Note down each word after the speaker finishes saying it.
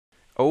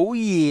Oh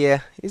yeah,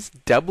 it's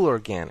double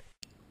organic.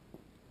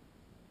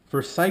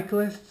 For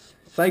cyclists,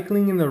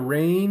 cycling in the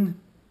rain,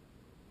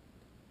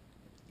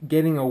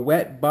 getting a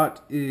wet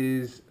butt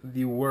is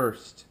the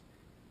worst.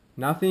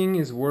 Nothing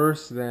is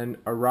worse than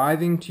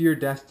arriving to your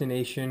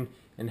destination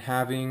and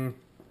having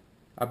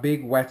a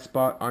big wet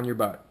spot on your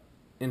butt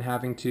and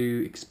having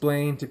to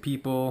explain to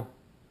people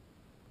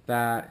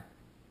that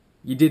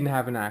you didn't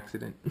have an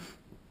accident.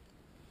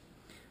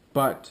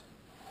 But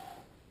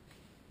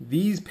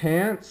these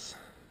pants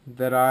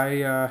that I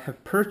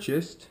have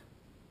purchased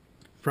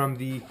from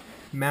the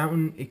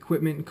Mountain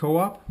Equipment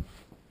Co-op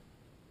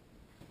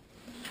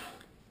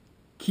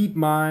keep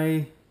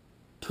my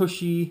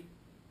tushy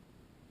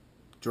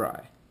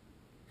dry.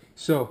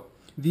 So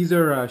these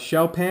are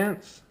shell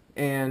pants,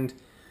 and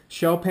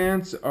shell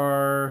pants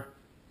are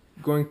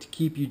going to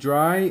keep you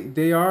dry.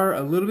 They are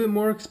a little bit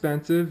more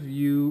expensive.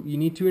 You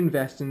need to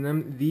invest in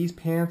them. These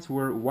pants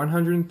were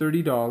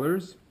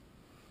 $130,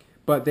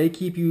 but they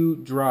keep you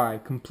dry,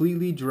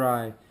 completely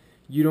dry.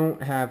 You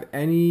don't have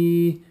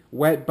any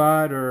wet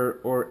butt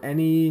or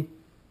any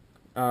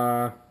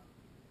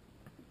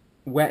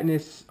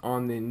wetness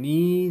on the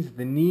knees.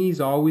 The knees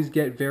always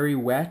get very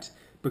wet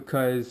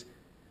because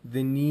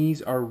the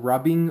knees are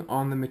rubbing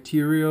on the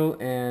material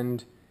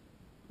and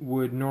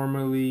would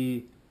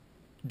normally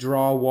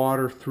draw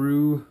water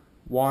through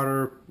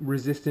water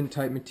resistant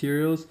type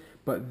materials,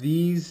 but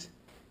these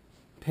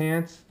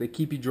pants, they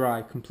keep you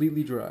dry,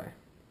 completely dry.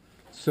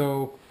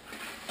 So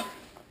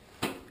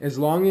as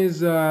long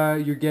as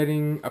you're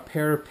getting a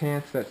pair of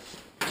pants that's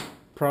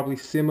probably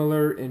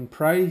similar in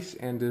price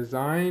and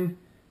design,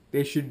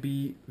 they should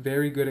be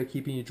very good at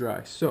keeping you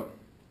dry. So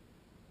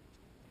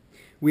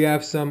we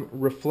have some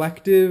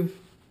reflective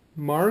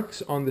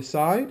marks on the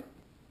side.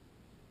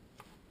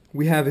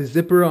 We have a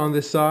zipper on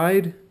the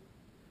side,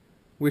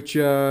 which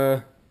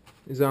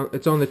it's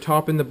on the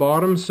top and the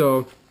bottom.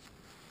 So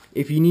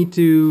if you need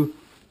to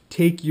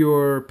take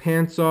your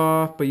pants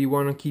off but you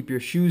want to keep your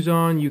shoes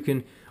on, you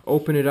can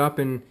open it up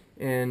and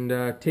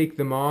take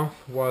them off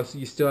while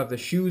you still have the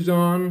shoes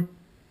on.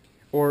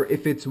 Or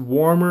if it's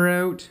warmer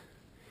out,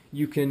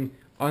 you can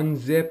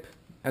unzip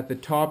at the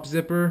top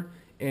zipper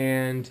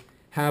and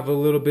have a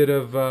little bit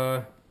of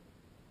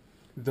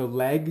the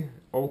leg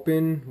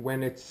open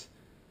when it's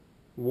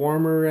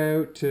warmer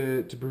out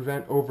to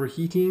prevent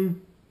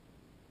overheating.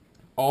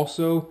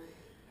 Also,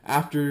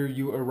 after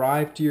you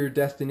arrive to your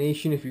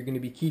destination, if you're going to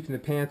be keeping the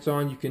pants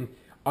on, you can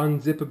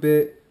unzip a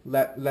bit,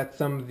 let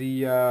some of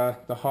the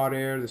hot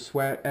air, the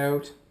sweat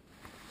out.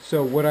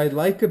 So what I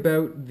like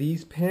about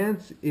these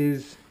pants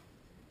is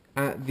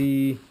at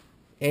the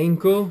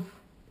ankle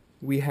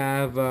we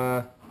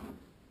have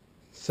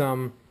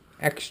some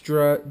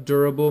extra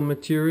durable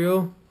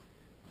material.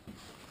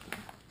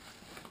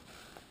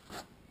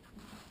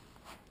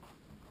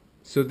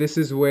 So this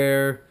is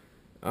where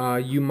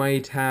you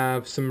might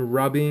have some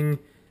rubbing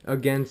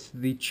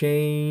against the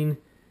chain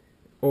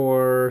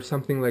or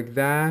something like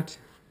that,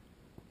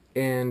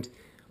 and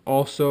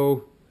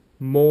also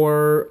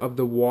more of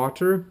the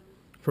water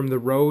from the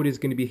road is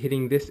going to be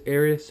hitting this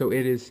area, so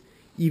it is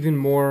even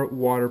more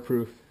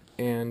waterproof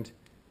and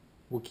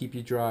will keep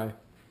you dry.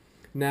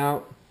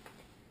 Now,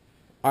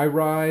 I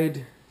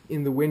ride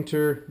in the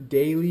winter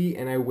daily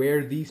and I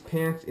wear these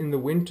pants in the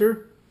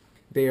winter.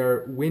 They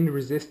are wind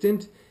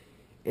resistant,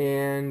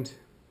 and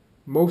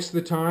most of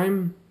the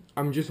time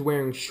I'm just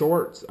wearing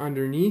shorts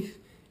underneath,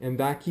 and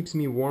that keeps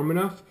me warm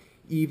enough,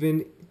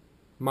 even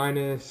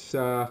minus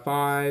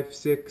 5,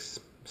 6,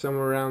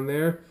 somewhere around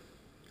there.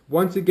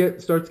 Once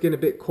it starts getting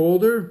a bit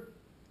colder,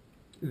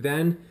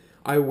 then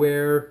I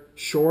wear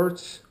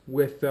shorts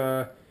with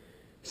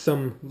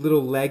some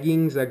little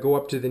leggings that go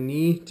up to the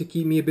knee to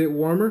keep me a bit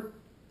warmer.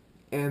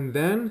 And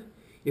then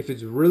if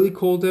it's really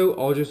cold out,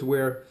 I'll just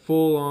wear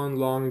full-on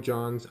long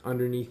johns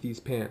underneath these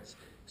pants.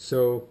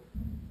 So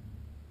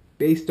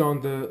based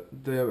on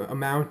the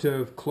amount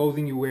of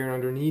clothing you wear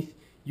underneath,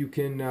 you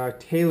can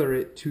tailor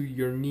it to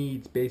your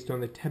needs based on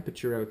the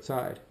temperature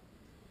outside.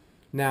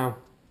 Now,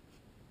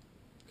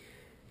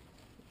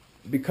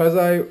 because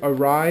I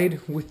ride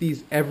with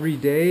these every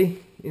day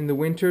in the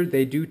winter,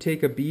 they do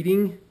take a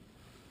beating.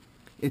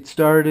 It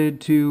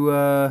started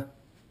to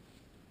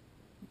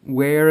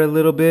wear a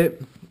little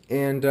bit,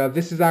 and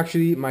this is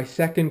actually my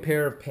second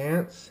pair of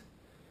pants,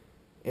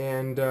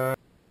 and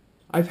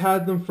I've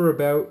had them for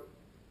about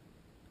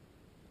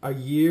a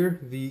year,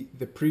 the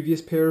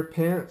previous pair of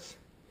pants,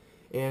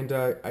 and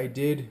I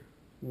did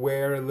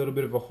wear a little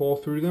bit of a hole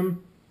through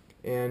them,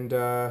 and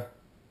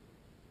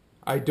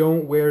I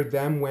don't wear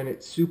them when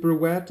it's super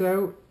wet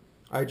out.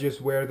 I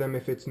just wear them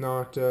if it's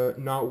not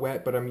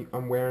wet, but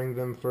I'm wearing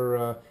them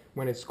for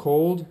when it's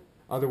cold.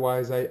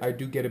 Otherwise, I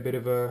do get a bit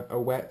of a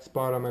wet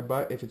spot on my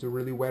butt if it's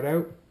really wet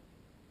out.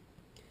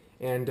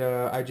 And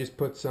I just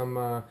put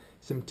some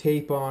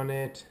tape on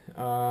it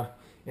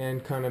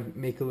and kind of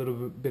make a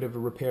little bit of a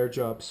repair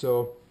job.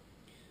 So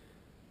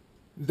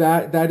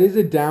that is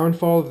a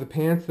downfall of the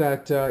pants,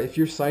 that if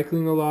you're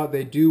cycling a lot,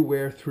 they do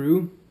wear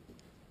through.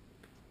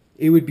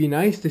 It would be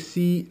nice to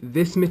see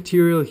this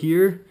material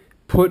here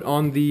put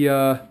on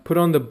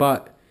the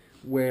butt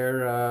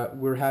where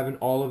we're having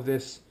all of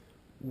this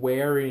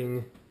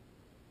wearing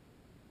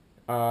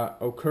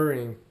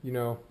occurring, you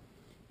know,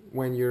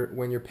 when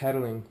you're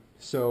pedaling.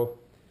 So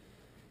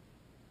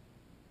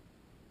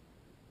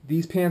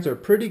these pants are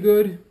pretty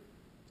good.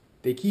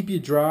 They keep you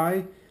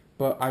dry,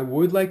 but I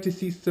would like to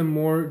see some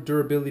more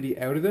durability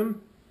out of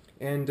them.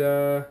 And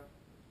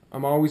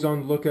I'm always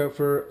on the lookout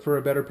for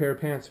a better pair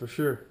of pants for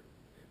sure.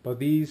 But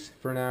these,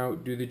 for now,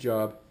 do the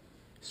job.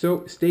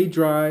 So stay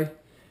dry,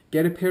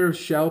 get a pair of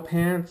shell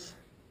pants,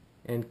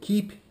 and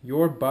keep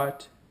your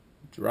butt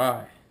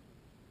dry.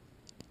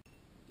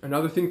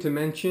 Another thing to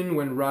mention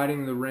when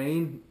riding in the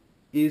rain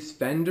is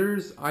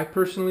fenders. I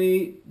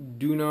personally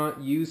do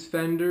not use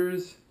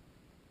fenders.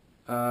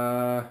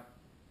 What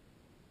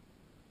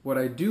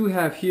I do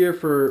have here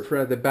for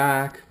at the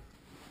back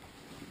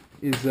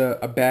is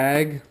a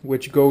bag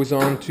which goes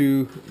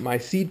onto my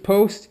seat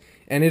post,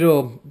 and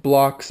it'll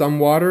block some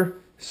water,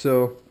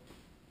 so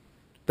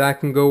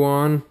that can go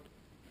on.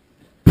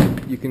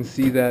 You can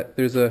see that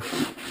there's a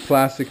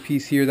plastic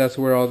piece here. That's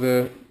where all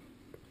the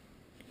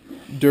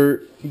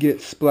dirt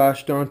gets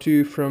splashed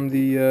onto from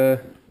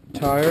the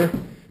tire,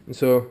 and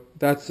so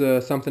that's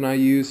something I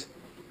use.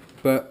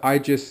 But I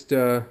just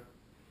I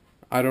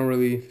don't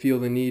really feel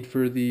the need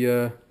for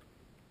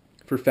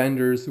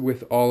fenders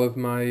with all of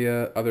my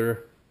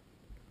other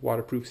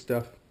waterproof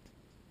stuff.